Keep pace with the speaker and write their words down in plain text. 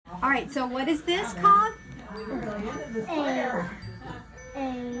All right, so what is this called?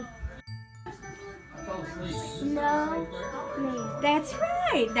 A snowman. That's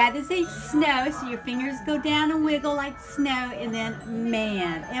right. That is a snow. So your fingers go down and wiggle like snow, and then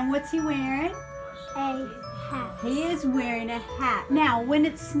man. And what's he wearing? A hat. He is wearing a hat. Now, when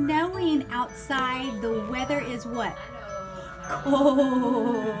it's snowing outside, the weather is what?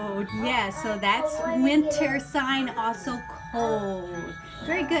 Cold. Yes, so that's winter sign, also cold.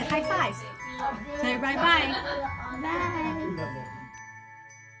 Very good. High fives. Say everybody bye. Bye.